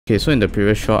Okay, so in the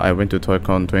previous shot, I went to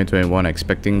ToyCon 2021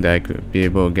 expecting that I could be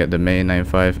able to get the MAN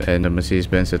 895 and the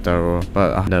Mercedes-Benz Citaro,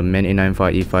 but the MAN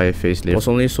 895 E5 facelift was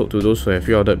only sold to those who have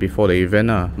pre-ordered before the event.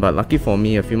 But lucky for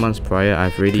me, a few months prior,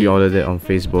 I've already pre-ordered it on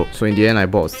Facebook. So in the end, I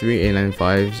bought 3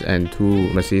 895s and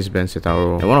 2 Mercedes-Benz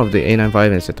Citaro. And one of the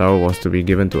 895 and Citaro was to be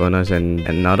given to Ernest, and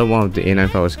another one of the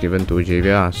 895 was given to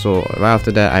Javier. So right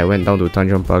after that, I went down to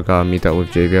Tanjong Pagar, meet up with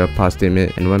Javier, passed him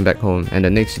it, and went back home. And the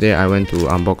next day, I went to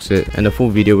unbox it, and the full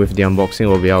video with the unboxing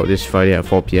will be out this Friday at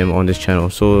 4 PM on this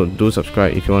channel. So do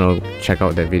subscribe if you want to check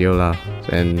out that video lah.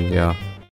 And yeah.